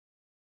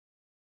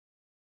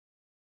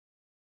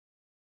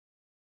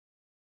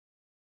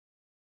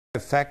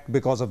effect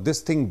because of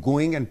this thing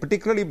going, and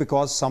particularly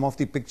because some of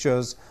the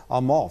pictures are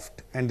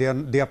morphed and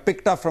they are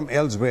picked up from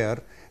elsewhere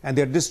and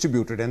they are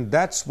distributed, and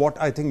that's what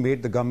I think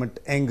made the government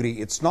angry.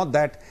 It's not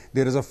that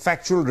there is a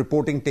factual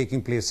reporting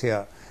taking place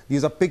here.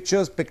 These are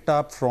pictures picked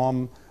up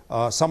from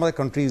some other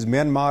countries,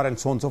 Myanmar and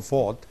so on and so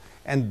forth,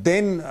 and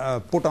then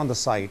put on the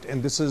site.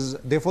 And this is,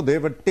 therefore, they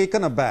were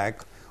taken aback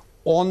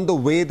on the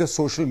way the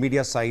social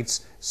media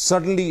sites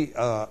suddenly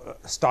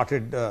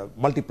started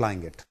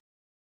multiplying it.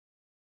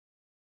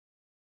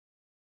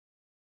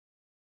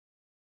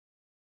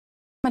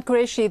 Ahmed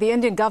Quraishi, the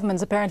Indian government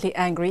is apparently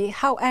angry.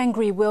 How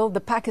angry will the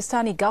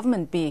Pakistani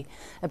government be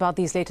about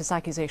these latest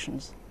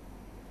accusations?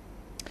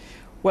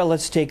 Well,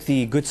 let's take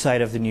the good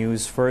side of the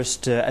news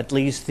first. At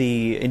least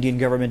the Indian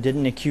government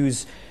didn't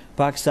accuse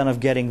Pakistan of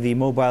getting the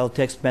mobile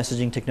text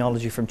messaging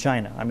technology from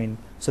China. I mean,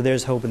 so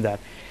there's hope in that.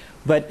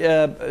 But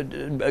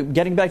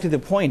getting back to the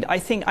point, I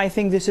think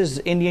this is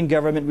Indian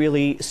government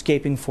really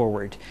escaping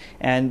forward.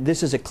 And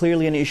this is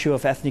clearly an issue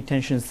of ethnic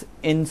tensions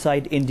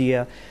inside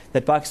India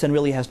that Pakistan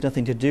really has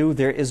nothing to do.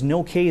 There is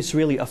no case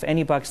really of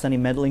any Pakistani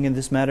meddling in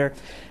this matter.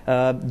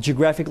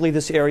 Geographically,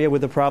 this area where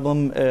the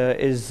problem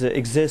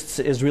exists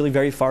is really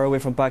very far away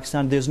from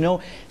Pakistan. There's no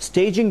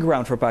staging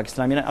ground for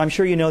Pakistan. I mean, I'm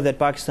sure you know that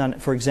Pakistan,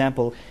 for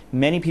example,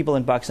 many people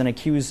in Pakistan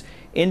accuse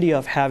India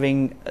of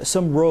having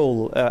some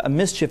role, a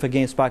mischief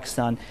against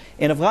Pakistan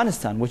in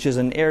Afghanistan, which is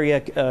an area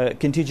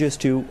contiguous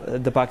to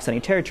the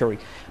Pakistani territory.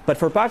 But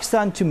for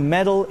Pakistan to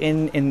meddle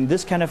in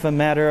this kind of a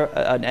matter,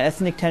 an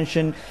ethnic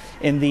tension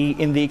in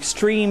the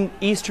extreme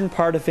eastern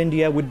part of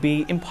India would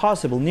be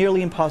impossible,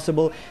 nearly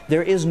impossible.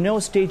 There is no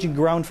staging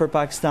ground for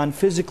Pakistan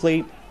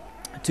physically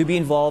to be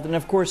involved. And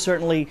of course,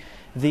 certainly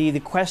the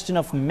question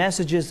of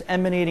messages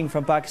emanating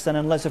from Pakistan,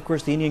 unless of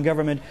course the Indian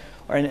government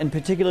and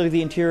particularly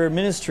the Interior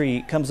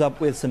Ministry comes up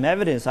with some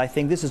evidence, I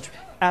think this is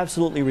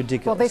absolutely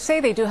ridiculous. Well, they say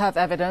they do have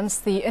evidence.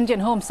 The Indian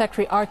Home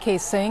Secretary R.K.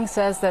 Singh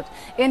says that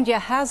India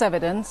has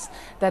evidence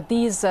that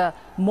these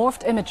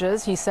morphed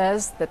images, he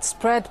says, that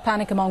spread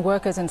panic among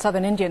workers in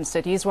southern Indian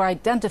cities were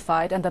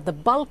identified and that the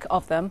bulk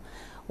of them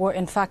were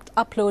in fact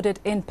uploaded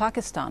in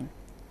Pakistan.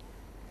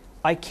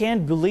 I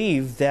can't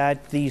believe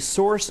that the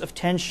source of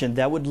tension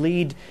that would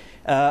lead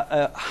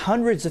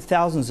hundreds of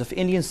thousands of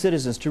Indian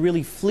citizens to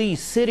really flee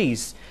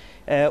cities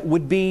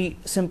would be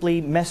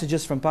simply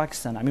messages from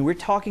Pakistan. I mean, we're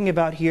talking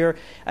about here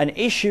an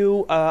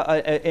issue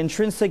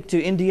intrinsic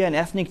to India and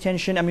ethnic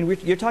tension. I mean,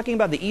 you're talking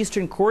about the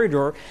Eastern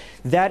Corridor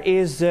that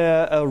is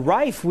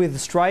rife with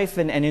strife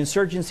and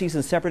insurgencies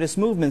and separatist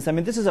movements. I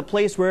mean, this is a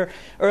place where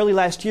early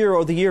last year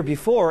or the year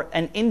before,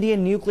 an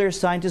Indian nuclear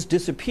scientist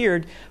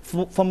disappeared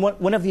from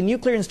one of the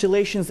nuclear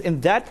installations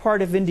in that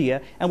part of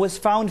India and was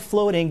found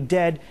floating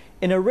dead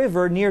in a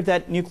river near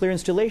that nuclear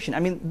installation. I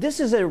mean, this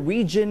is a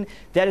region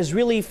that is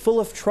really full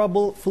of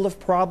trouble, full of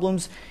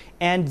problems.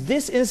 And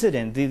this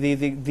incident,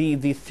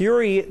 the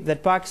theory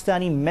that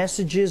Pakistani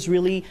messages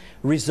really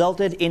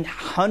resulted in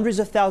hundreds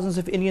of thousands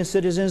of Indian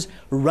citizens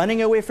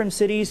running away from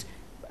cities,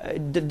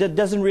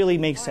 doesn't really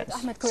make sense.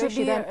 Ahmed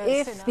Quraishi, then,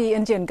 if the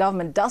Indian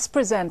government does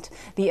present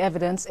the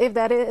evidence, if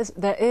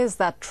there is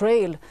that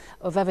trail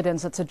of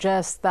evidence that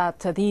suggests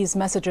that these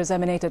messages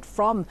emanated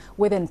from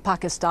within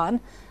Pakistan,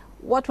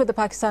 what would the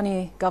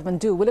Pakistani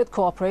government do? Will it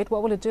cooperate?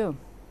 What will it do?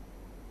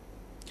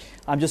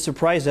 I'm just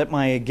surprised at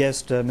my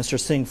guest, Mr.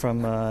 Singh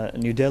from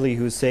New Delhi,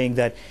 who's saying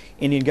that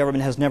Indian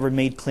government has never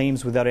made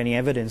claims without any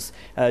evidence.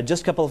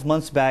 Just a couple of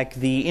months back,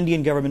 the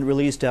Indian government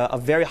released a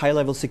very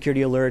high-level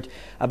security alert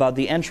about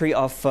the entry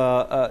of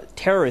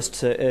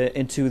terrorists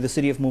into the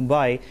city of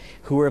Mumbai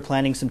who were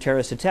planning some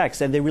terrorist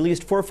attacks. And they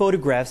released 4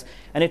 photographs,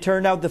 and it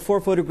turned out the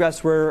 4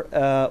 photographs were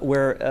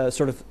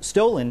sort of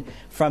stolen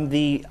from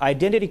the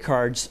identity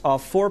cards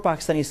of 4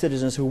 Pakistani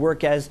citizens who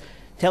work as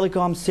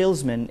telecom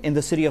salesmen in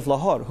the city of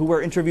Lahore, who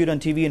were interviewed on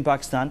TV in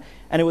Pakistan,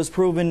 and it was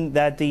proven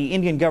that the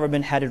Indian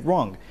government had it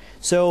wrong.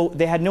 So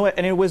they had no,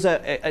 and it was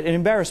an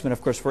embarrassment,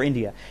 of course, for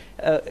India.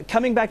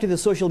 Coming back to the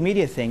social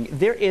media thing,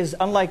 there is,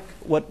 unlike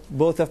what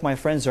both of my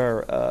friends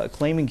are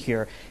claiming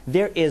here,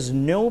 there is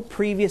no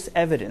previous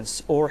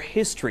evidence or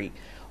history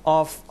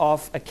of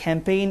a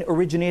campaign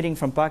originating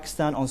from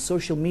Pakistan on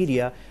social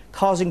media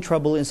causing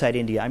trouble inside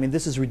India. I mean,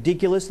 this is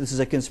ridiculous. This is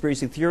a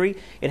conspiracy theory.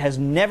 It has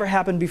never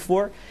happened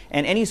before.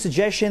 And any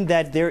suggestion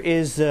that there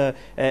is a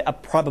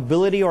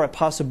probability or a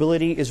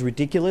possibility is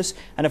ridiculous.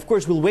 And of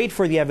course, we'll wait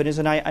for the evidence,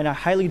 and I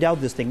highly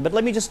doubt this thing. But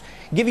let me just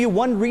give you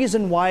one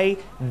reason why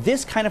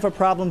this kind of a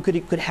problem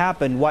could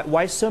happen,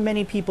 why so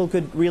many people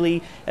could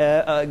really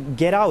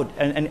get out,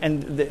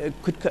 and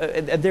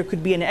there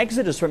could be an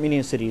exodus from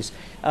Indian cities.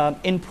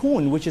 In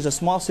Pune, which is a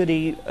small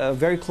city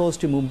very close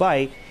to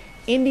Mumbai,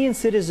 Indian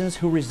citizens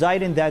who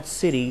reside in that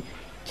city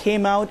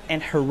came out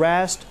and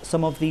harassed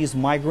some of these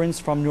migrants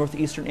from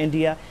northeastern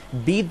India,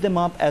 beat them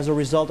up as a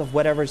result of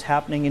whatever is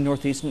happening in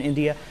northeastern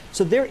India.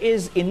 So there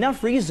is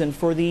enough reason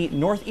for the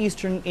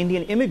northeastern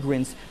Indian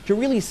immigrants to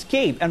really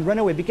escape and run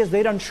away because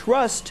they don't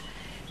trust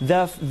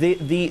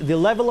the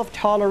level of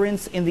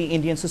tolerance in the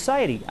Indian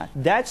society.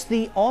 That's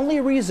the only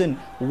reason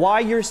why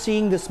you're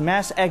seeing this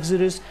mass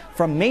exodus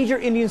from major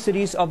Indian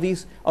cities of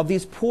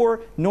these poor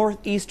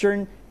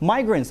northeastern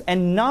migrants,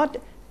 and not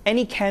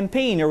any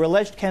campaign or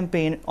alleged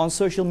campaign on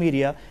social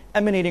media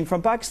emanating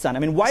from Pakistan. I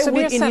mean, why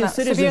would Indian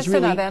citizens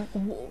really...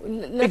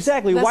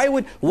 Exactly.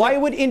 Why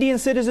would Indian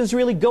citizens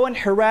really go and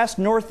harass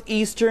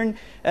northeastern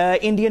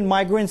Indian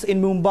migrants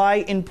in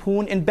Mumbai, in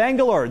Pune, in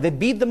Bangalore? They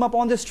beat them up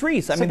on the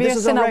streets. I mean, this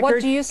is on record.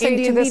 What do you say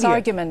Indian to this media.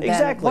 argument then?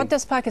 Exactly. What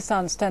does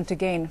Pakistan stand to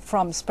gain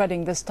from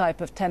spreading this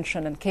type of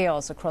tension and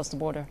chaos across the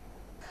border?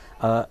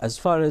 As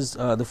far as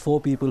the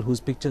 4 people whose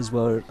pictures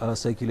were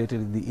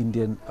circulated in the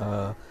Indian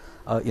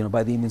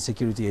by the Indian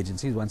security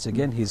agencies, once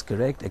again he's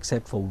correct,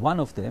 except for one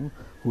of them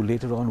who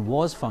later on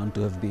was found to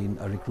have been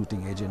a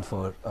recruiting agent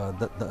for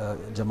the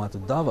Jamaat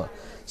ud-Dawa.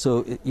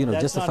 So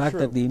just the fact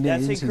that the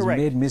Indian agencies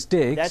made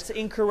mistakes, that's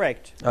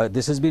incorrect.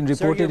 This has been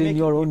reported in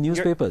your own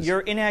newspapers.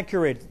 You're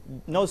inaccurate.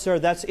 No, sir,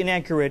 that's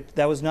inaccurate.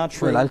 That was not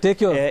true. Well, I'll take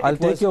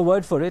your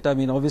word for it. I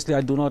mean, obviously I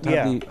do not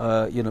have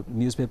the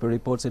newspaper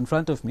reports in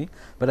front of me,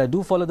 but I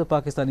do follow the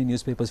Pakistani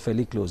newspapers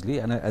fairly closely,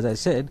 and as I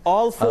said,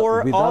 all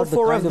four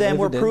of them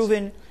were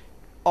proven.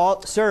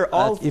 All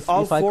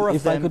four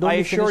of them, I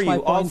assure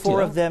you, all four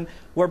of them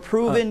were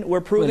proven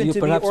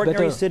to be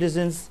ordinary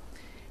citizens,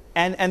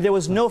 and there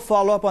was no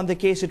follow-up on the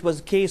case. It was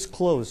case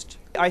closed.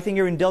 I think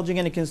you're indulging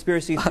in a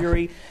conspiracy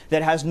theory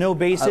that has no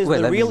basis.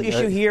 The real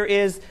issue here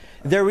is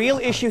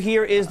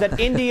that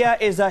India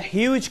is a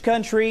huge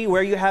country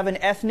where you have an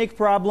ethnic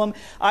problem.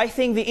 I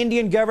think the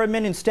Indian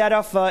government, instead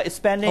of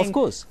spending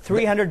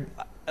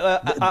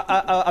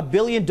 $1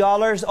 billion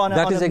on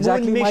a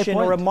moon mission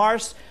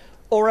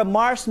or a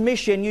Mars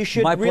mission, you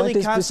should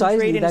really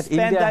concentrate and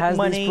spend that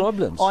money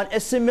on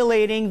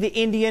assimilating the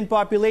Indian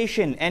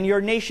population and your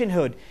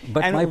nationhood.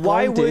 And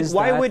why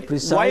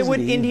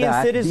would Indian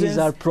citizens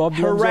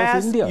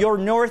harass your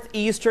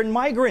northeastern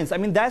migrants? I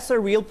mean, that's a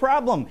real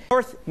problem.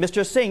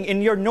 Mr. Singh,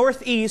 in your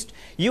northeast,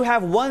 you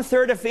have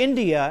 1/3 of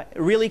India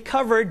really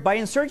covered by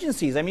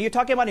insurgencies. I mean, you're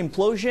talking about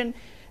implosion.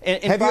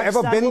 Have you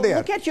ever been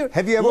there?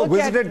 Have you ever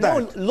visited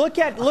that? No, look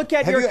at your country.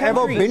 Have you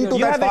ever been to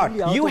that part?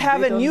 You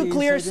have a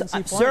nuclear,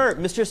 sir,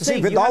 Mr.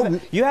 Singh.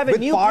 You have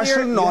an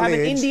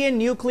Indian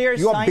nuclear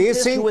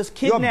scientist who was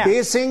kidnapped. You're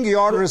basing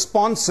your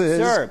responses.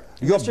 Sir,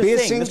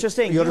 Mr.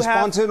 Singh, your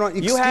responses on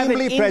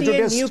extremely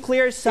prejudiced,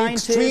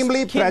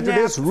 extremely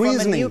prejudiced reasoning.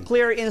 From a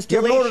nuclear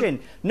installation.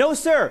 No,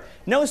 sir.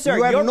 No, sir.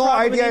 You have no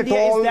idea at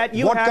all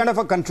what kind of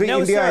a country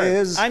India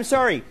is. I'm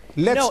sorry.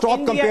 Let's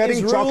stop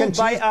comparing chalk and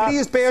cheese.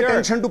 Please pay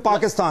attention to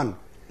Pakistan.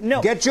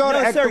 Get your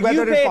act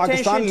together in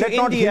Pakistan. Let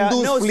not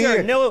Hindus flee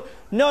it. No.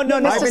 I've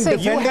been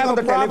defending on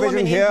the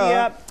television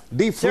here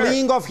the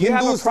fleeing of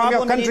Hindus from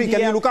your country.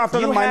 Can you look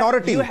after the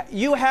minority?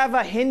 You have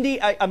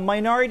a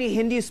minority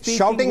Hindi-speaking.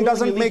 Shouting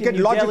doesn't make it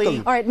logical.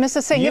 All right,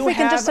 Mr. Singh, if we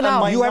can just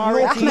allow you have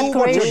no clue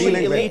what you're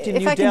dealing with.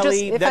 If I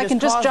can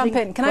just jump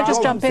in, can I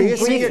just jump in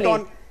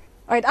briefly?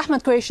 All right,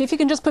 Ahmed Quraishi, if you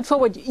can just put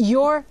forward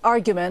your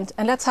argument,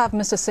 and let's have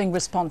Mr. Singh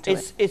respond to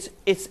it. It's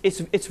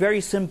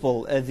very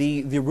simple.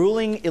 The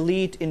ruling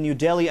elite in New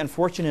Delhi,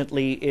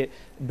 unfortunately, it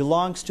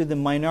belongs to the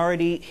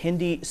minority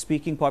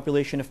Hindi-speaking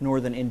population of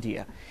northern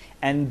India.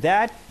 And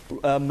that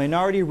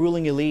minority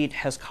ruling elite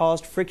has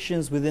caused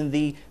frictions within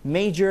the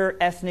major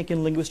ethnic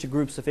and linguistic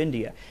groups of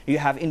India. You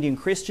have Indian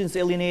Christians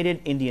alienated,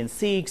 Indian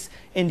Sikhs,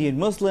 Indian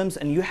Muslims,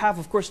 and you have,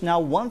 of course,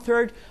 now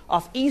 1/3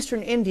 of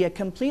eastern India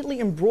completely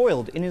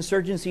embroiled in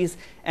insurgencies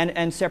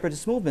and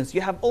separatist movements.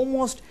 You have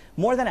almost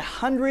more than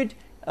 100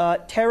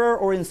 terror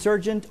or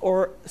insurgent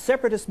or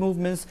separatist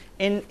movements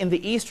in the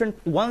eastern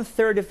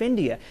 1/3 of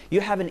India.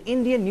 You have an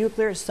Indian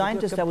nuclear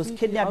scientist that was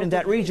kidnapped in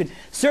that region.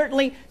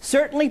 Certainly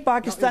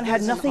Pakistan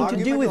had nothing to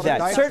do with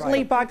that.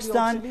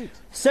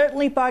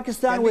 Certainly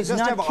Pakistan was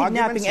not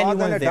kidnapping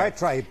anyone there.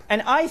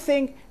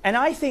 And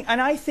I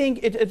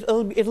think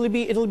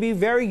it'll be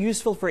very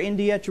useful for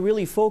India to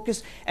really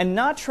focus and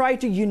not try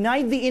to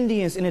unite the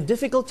Indians in a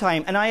difficult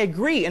time. And I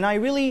agree, and I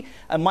really,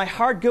 my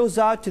heart goes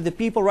out to the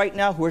people right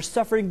now who are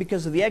suffering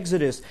because of the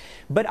exodus.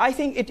 But I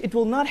think it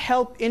will not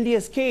help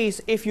India's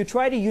case if you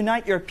try to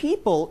unite your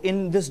people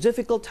in this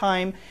difficult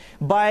time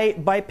by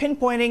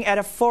pinpointing at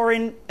a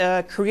foreign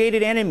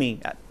created enemy,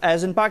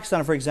 as in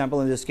Pakistan, for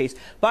example, in this case.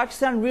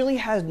 Pakistan really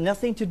has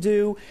nothing to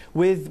do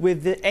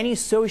with any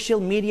social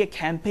media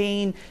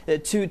campaign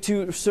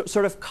to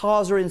sort of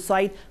cause or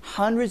incite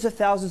hundreds of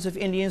thousands of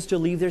Indians to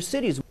leave their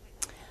cities.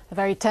 A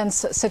very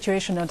tense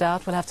situation, no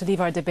doubt. We'll have to leave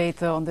our debate,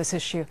 though, on this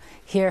issue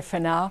here for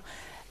now.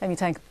 Let me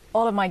thank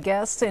all of my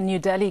guests in New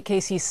Delhi,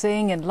 K.C.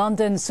 Singh, in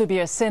London,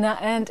 Subir Sinha,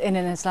 and in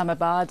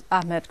Islamabad,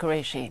 Ahmed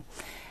Quraishi.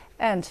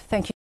 And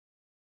thank you.